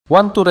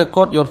Want to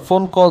record your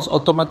phone calls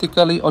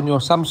automatically on your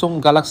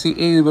Samsung Galaxy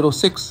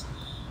A06?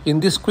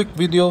 In this quick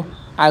video,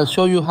 I'll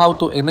show you how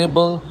to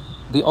enable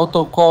the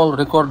auto call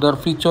recorder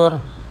feature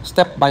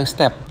step by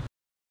step.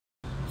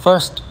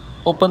 First,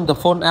 open the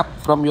phone app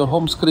from your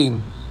home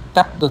screen.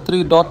 Tap the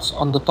three dots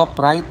on the top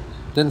right,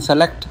 then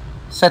select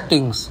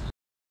Settings.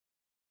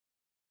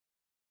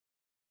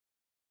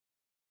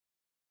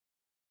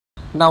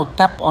 Now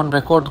tap on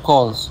Record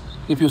Calls.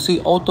 If you see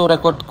Auto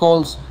Record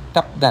Calls,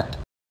 tap that.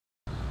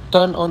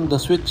 Turn on the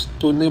switch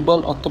to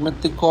enable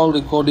automatic call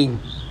recording.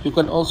 You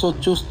can also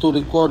choose to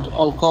record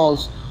all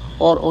calls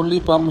or only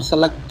from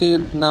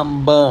selected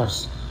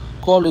numbers.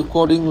 Call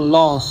recording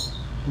laws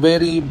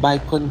vary by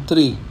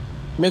country.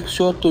 Make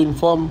sure to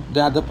inform the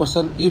other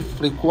person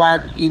if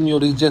required in your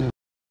region.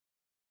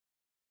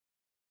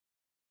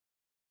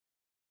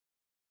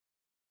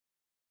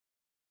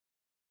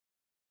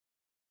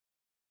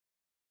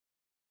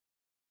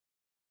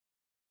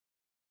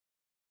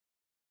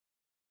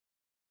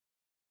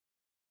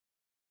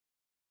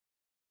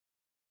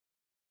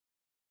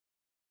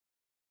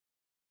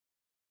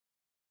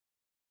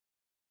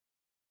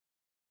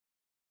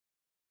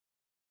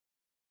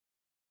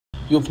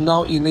 You've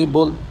now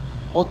enabled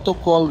auto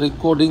call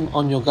recording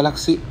on your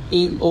Galaxy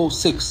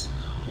A06.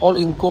 All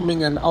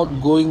incoming and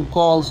outgoing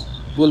calls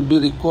will be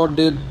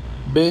recorded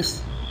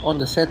based on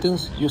the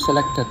settings you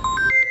selected.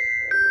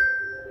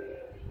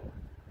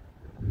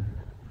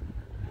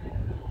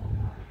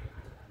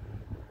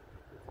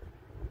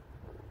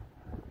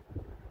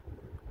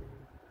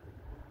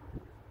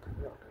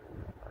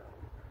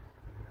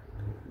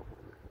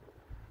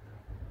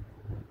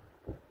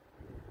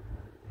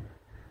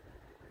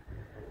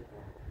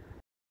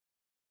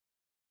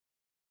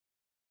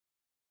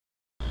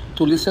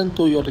 To listen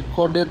to your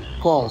recorded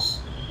calls,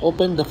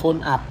 open the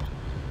phone app.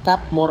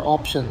 Tap More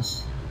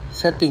Options,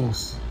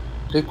 Settings,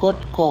 Record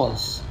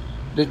Calls,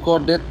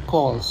 Recorded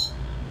Calls.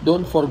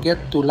 Don't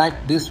forget to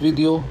like this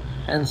video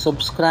and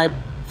subscribe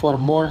for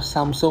more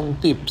Samsung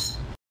tips.